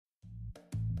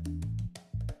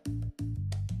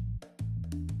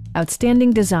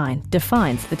Outstanding design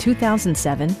defines the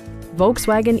 2007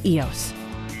 Volkswagen Eos.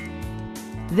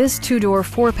 This two-door,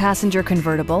 four-passenger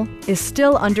convertible is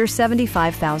still under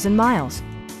 75,000 miles.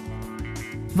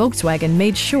 Volkswagen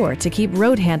made sure to keep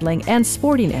road handling and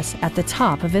sportiness at the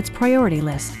top of its priority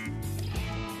list.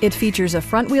 It features a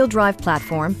front-wheel drive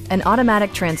platform, an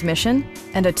automatic transmission,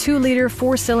 and a 2-liter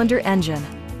four-cylinder engine.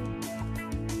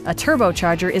 A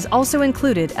turbocharger is also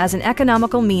included as an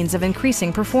economical means of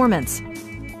increasing performance.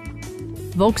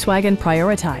 Volkswagen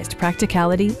prioritized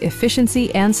practicality,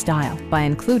 efficiency, and style by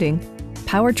including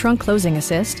power trunk closing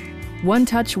assist,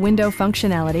 one-touch window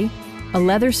functionality, a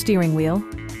leather steering wheel,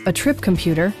 a trip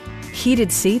computer,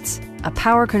 heated seats, a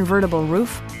power convertible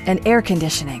roof, and air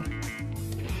conditioning.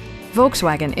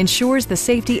 Volkswagen ensures the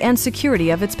safety and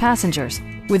security of its passengers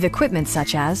with equipment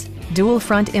such as dual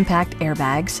front impact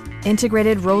airbags,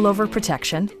 integrated rollover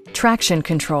protection, traction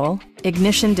control,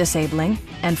 ignition disabling,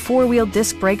 and four-wheel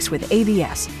disc brakes with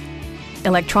ABS.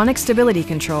 Electronic stability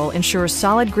control ensures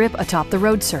solid grip atop the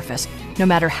road surface, no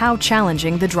matter how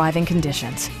challenging the driving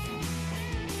conditions.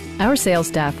 Our sales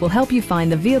staff will help you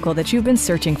find the vehicle that you've been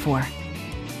searching for.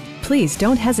 Please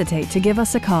don't hesitate to give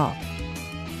us a call.